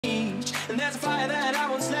There's a fire that I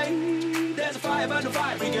won't slay. There's a fire but no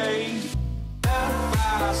fire brigade.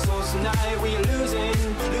 Help our souls tonight, we are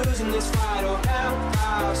losing this fight. Oh,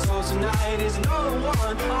 help our souls tonight. Is no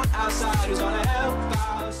one on our side who's gonna help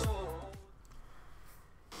our souls.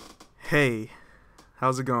 Hey,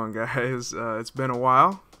 how's it going, guys? It's been a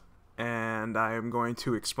while, and I am going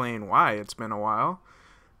to explain why it's been a while.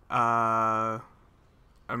 I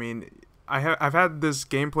mean, I've had this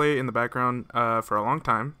gameplay in the background for a long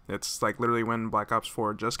time. It's like literally when Black Ops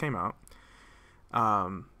 4 just came out.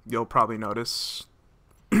 You'll probably notice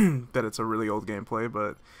that it's a really old gameplay,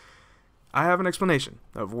 but I have an explanation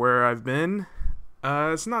of where I've been.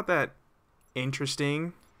 It's not that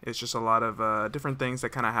interesting. It's just a lot of different things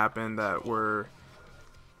that kind of happened that were,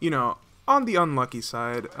 you know, on the unlucky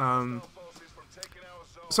side.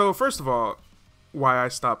 So first of all, why I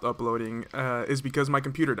stopped uploading is because my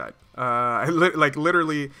computer died.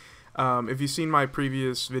 Literally, if you've seen my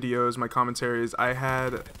previous videos, my commentaries,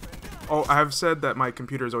 I've said that my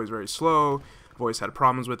computer is always very slow. I've always had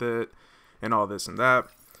problems with it and all this and that.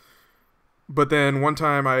 But then one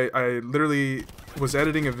time I literally was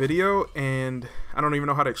editing a video, and I don't even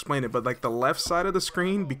know how to explain it, but like the left side of the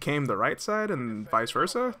screen became the right side and vice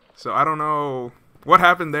versa. So I don't know what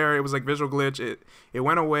happened there. It was like visual glitch. It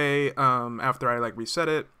went away after I like reset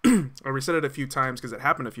it. I reset it a few times because it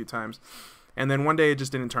happened a few times. And then one day it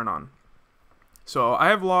just didn't turn on. So I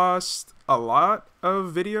have lost a lot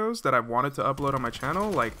of videos that I've wanted to upload on my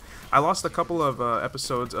channel. Like, I lost a couple of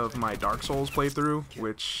episodes of my Dark Souls playthrough,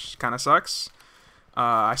 which kind of sucks.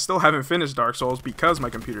 I still haven't finished Dark Souls because my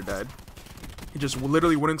computer died. It just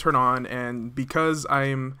literally wouldn't turn on, and because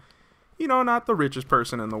I'm, you know, not the richest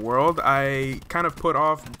person in the world, I kind of put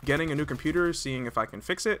off getting a new computer, seeing if I can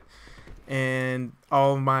fix it. And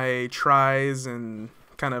all of my tries and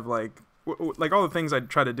kind of like all the things I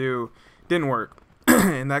try to do didn't work.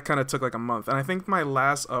 And that kind of took like a month. And I think my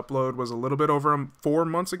last upload was a little bit over 4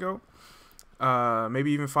 months ago.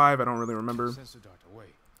 Maybe even 5. I don't really remember.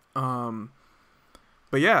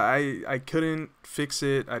 But yeah, I couldn't fix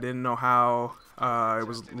it. I didn't know how. It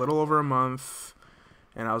was a little over a month.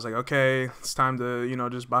 And I was like, okay, it's time to, you know,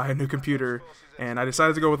 just buy a new computer. And I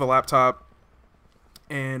decided to go with a laptop.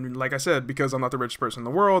 And like I said, because I'm not the richest person in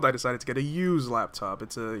the world, I decided to get a used laptop.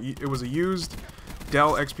 It was a used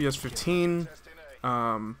Dell XPS 15.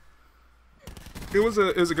 It was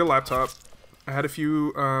a good laptop. I had a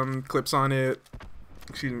few clips on it.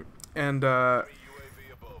 Excuse me. And I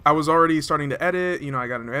was already starting to edit. You know, I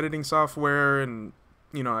got a new editing software, and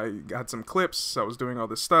you know, I got some clips. I was doing all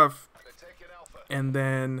this stuff, and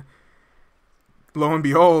then lo and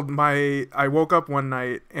behold, I woke up one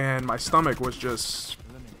night and my stomach was just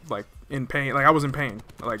like in pain. Like I was in pain,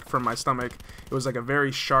 like from my stomach. It was like a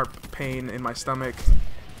very sharp pain in my stomach.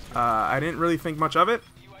 I didn't really think much of it.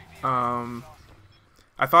 I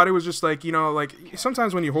thought it was just like, you know, like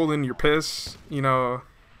sometimes when you hold in your piss, you know,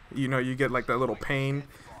 you get like that little pain.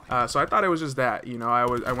 So I thought it was just that, you know,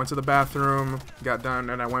 I went to the bathroom, got done,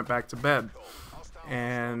 and I went back to bed.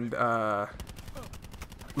 And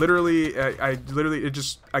literally,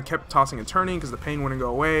 I kept tossing and turning because the pain wouldn't go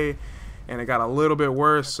away, and it got a little bit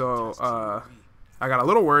worse. So I got a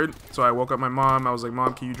little worried. So I woke up my mom. I was like,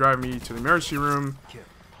 Mom, can you drive me to the emergency room?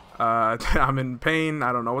 I'm in pain.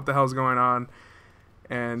 I don't know what the hell's going on.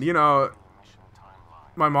 And, you know,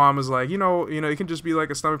 my mom was like, you know, it can just be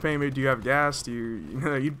like a stomach pain. Maybe, do you have gas?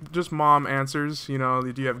 You just mom answers, you know,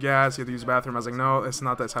 do you have gas? You have to use the bathroom. I was like, no, it's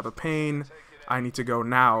not that type of pain. I need to go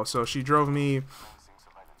now. So she drove me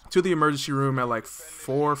to the emergency room at like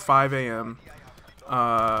 4 or 5 a.m.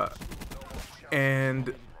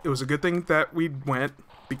 And it was a good thing that we went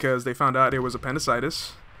because they found out it was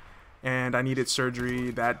appendicitis. And I needed surgery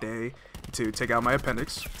that day to take out my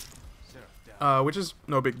appendix, which is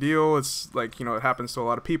no big deal. It's like, you know, it happens to a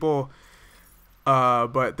lot of people.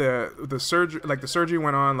 But the surgery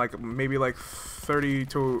went on like maybe like 30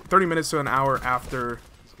 minutes to an hour after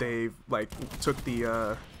they like took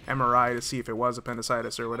the MRI to see if it was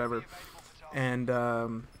appendicitis or whatever. And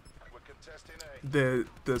the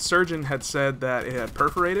surgeon had said that it had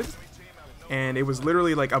perforated, and it was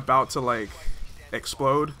literally like about to like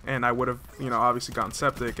explode, and I would have, you know, obviously gotten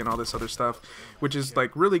septic and all this other stuff, which is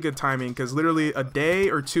like really good timing because literally a day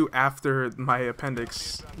or two after my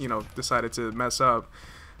appendix, you know, decided to mess up,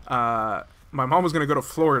 my mom was gonna go to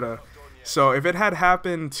Florida. So if it had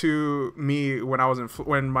happened to me when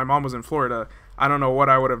my mom was in Florida, I don't know what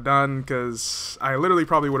I would have done because I literally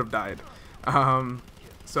probably would have died.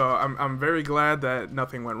 So I'm very glad that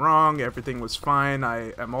nothing went wrong. Everything was fine.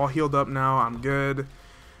 I am all healed up now. I'm good.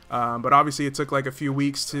 But obviously it took like a few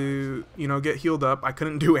weeks to, you know, get healed up. I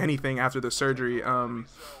couldn't do anything after the surgery.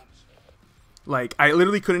 Like, I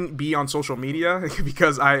literally couldn't be on social media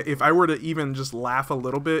because if I were to even just laugh a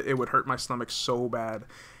little bit, it would hurt my stomach so bad.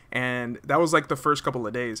 And that was like the first couple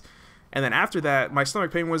of days. And then after that, my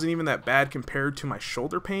stomach pain wasn't even that bad compared to my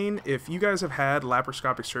shoulder pain. If you guys have had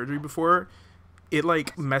laparoscopic surgery before, it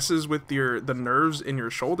like messes with the nerves in your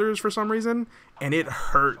shoulders for some reason, and it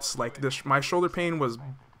hurts. Like, my shoulder pain was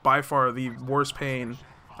by far the worst pain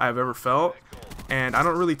I've ever felt. And I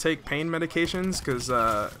don't really take pain medications because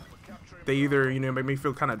they either, you know, make me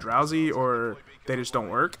feel kind of drowsy or they just don't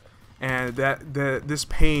work. And this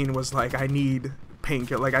pain was like, I need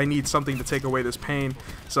painkiller, like I need something to take away this pain.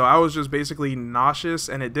 So I was just basically nauseous,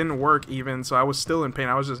 and it didn't work even, so I was still in pain.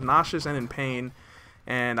 I was just nauseous and in pain,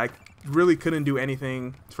 and I really couldn't do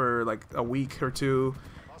anything for like a week or two,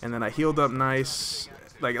 and then I healed up nice.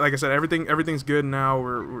 Like I said, everything's good now.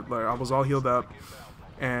 I was all healed up.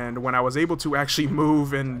 And when I was able to actually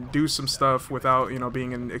move and do some stuff without, you know,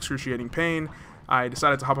 being in excruciating pain, I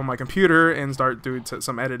decided to hop on my computer and start doing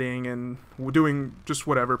some editing and doing just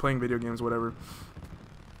whatever, playing video games, whatever.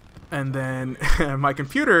 And then my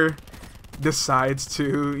computer decides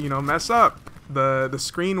to, you know, mess up. The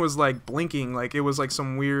screen was like blinking, like it was like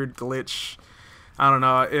some weird glitch. I don't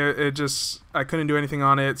know. It just, I couldn't do anything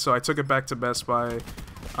on it, so I took it back to Best Buy.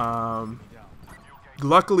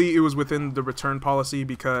 Luckily, it was within the return policy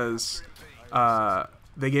because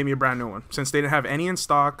they gave me a brand new one. Since they didn't have any in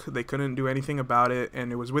stock, they couldn't do anything about it,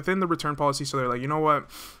 and it was within the return policy, so they're like, you know what,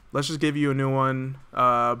 let's just give you a new one.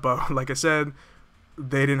 But like I said,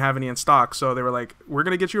 they didn't have any in stock, so they were like, we're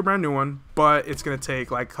gonna get you a brand new one, but it's gonna take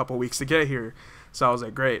like a couple weeks to get here. So I was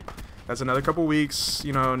like, great, that's another couple weeks,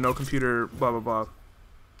 you know, no computer, blah blah blah.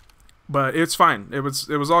 But it's fine. It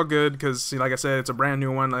was all good because, like I said, it's a brand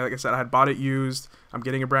new one. Like I said, I had bought it used. I'm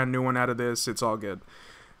getting a brand new one out of this. It's all good.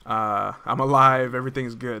 I'm alive.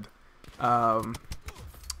 Everything's good. And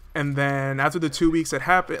then after the 2 weeks that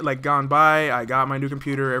happened, like gone by, I got my new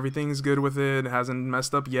computer. Everything's good with it. It hasn't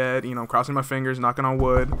messed up yet. You know, I'm crossing my fingers, knocking on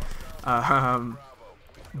wood. But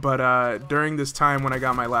during this time when I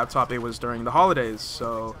got my laptop, it was during the holidays.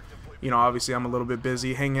 So, you know, obviously I'm a little bit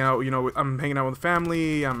busy hanging out. You know, I'm hanging out with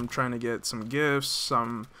family. I'm trying to get some gifts.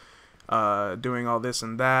 I'm doing all this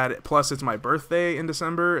and that. Plus, it's my birthday in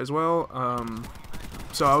December as well.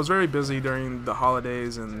 So I was very busy during the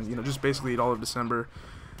holidays and, you know, just basically all of December.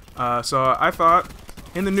 So I thought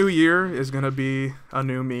in the new year is going to be a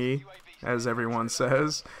new me, as everyone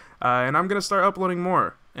says. And I'm going to start uploading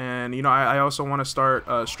more. And, you know, I also want to start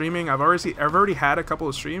streaming. I've already had a couple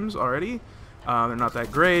of streams already. They're not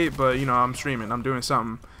that great, but, you know, I'm streaming. I'm doing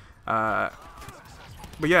something.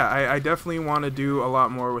 But yeah, I definitely want to do a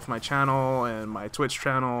lot more with my channel and my Twitch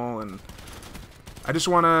channel. And I just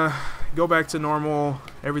want to go back to normal.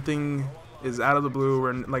 Everything is out of the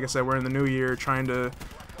blue. Like I said, we're in the new year trying to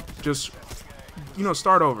just, you know,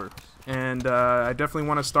 start over. And I definitely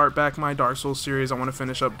want to start back my Dark Souls series. I want to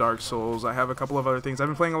finish up Dark Souls. I have a couple of other things. I've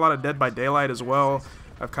been playing a lot of Dead by Daylight as well.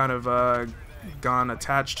 I've kind of gone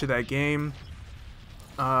attached to that game.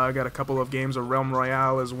 I got a couple of games of Realm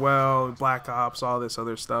Royale as well, Black Ops, all this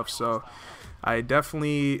other stuff. So I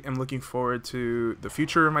definitely am looking forward to the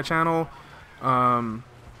future of my channel. I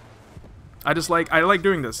like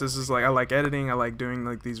doing this. This is like, I like editing. I like doing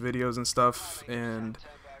like these videos and stuff, and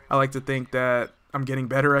I like to think that I'm getting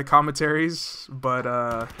better at commentaries,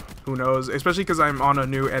 but who knows? Especially because I'm on a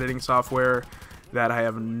new editing software that I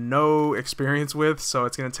have no experience with, so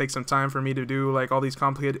it's gonna take some time for me to do like all these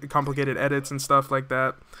complicated edits and stuff like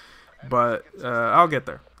that. But I'll get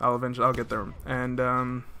there. I'll get there.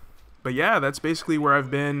 And but yeah, that's basically where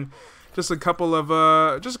I've been. Just a couple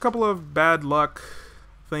of bad luck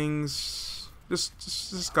things.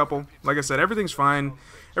 Just a couple. Like I said, everything's fine.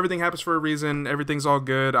 Everything happens for a reason. Everything's all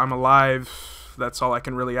good. I'm alive. That's all I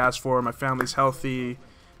can really ask for. My family's healthy.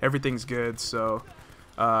 Everything's good. So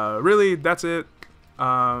really, that's it.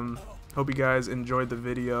 Hope you guys enjoyed the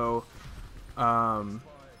video.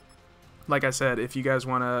 Like I said, if you guys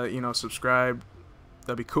want to, you know, subscribe,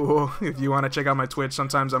 that'd be cool. If you want to check out my Twitch,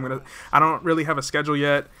 sometimes I don't really have a schedule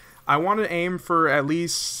yet. I want to aim for at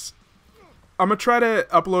least, I'm gonna try to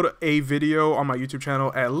upload a video on my YouTube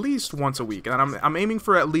channel at least once a week, and I'm aiming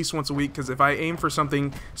for at least once a week, because if I aim for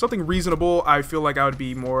something reasonable, I feel like I would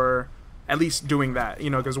be more at least doing that,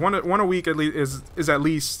 you know, because one a week at least is at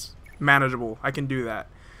least manageable. I can do that.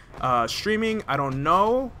 Streaming, I don't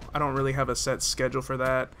know. I don't really have a set schedule for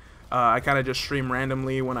that. I kind of just stream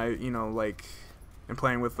randomly when I, you know, like, am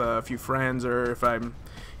playing with a few friends, or if I'm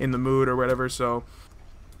in the mood or whatever. So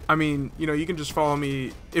I mean, you know, you can just follow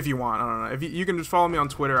me if you want. I don't know. If you can just follow me on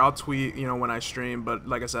Twitter. I'll tweet, you know, when I stream. But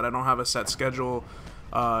like I said, I don't have a set schedule.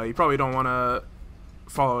 You probably don't want to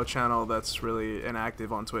follow a channel that's really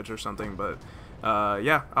inactive on Twitch or something. But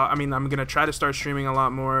yeah, I mean, I'm gonna try to start streaming a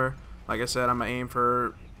lot more. Like I said, I'm gonna aim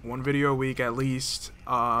for 1 video a week at least.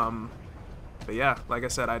 But yeah, like I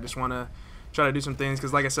said, I just want to try to do some things,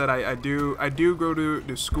 because like I said, I do go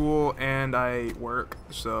to school and I work,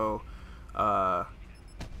 so I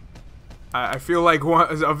feel like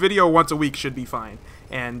a video once a week should be fine.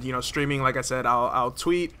 And you know, streaming, like I said, I'll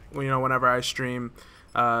tweet, you know, whenever I stream,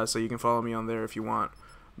 so you can follow me on there if you want.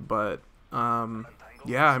 But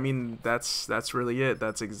yeah, I mean, that's really it.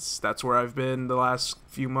 That's where I've been the last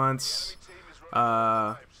few months.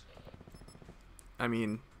 I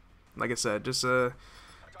mean, like I said, just a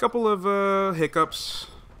couple of hiccups.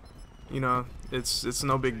 You know, it's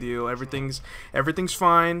no big deal. Everything's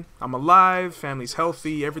fine. I'm alive. Family's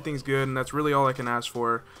healthy. Everything's good, and that's really all I can ask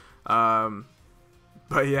for.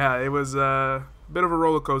 But yeah, it was a bit of a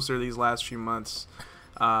roller coaster these last few months.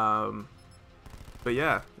 But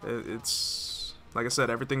yeah, it's like I said,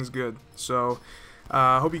 everything's good. So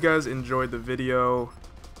I hope you guys enjoyed the video.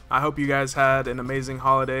 I hope you guys had an amazing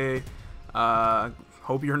holiday.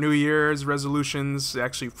 Hope your New Year's resolutions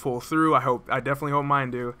actually pull through. I definitely hope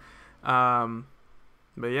mine do.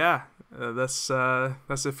 But yeah, that's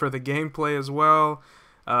it for the gameplay as well.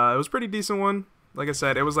 It was a pretty decent one. Like I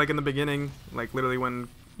said, it was like in the beginning, like literally when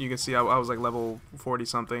you can see I was like level 40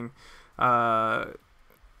 something.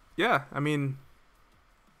 Yeah, I mean,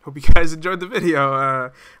 hope you guys enjoyed the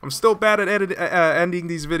video. I'm still bad at ending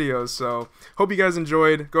these videos, so hope you guys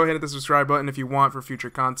enjoyed. Go ahead and hit the subscribe button if you want for future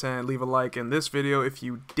content. Leave a like in this video if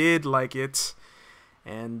you did like it.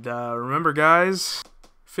 And remember, guys,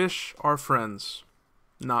 fish are friends,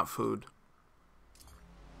 not food.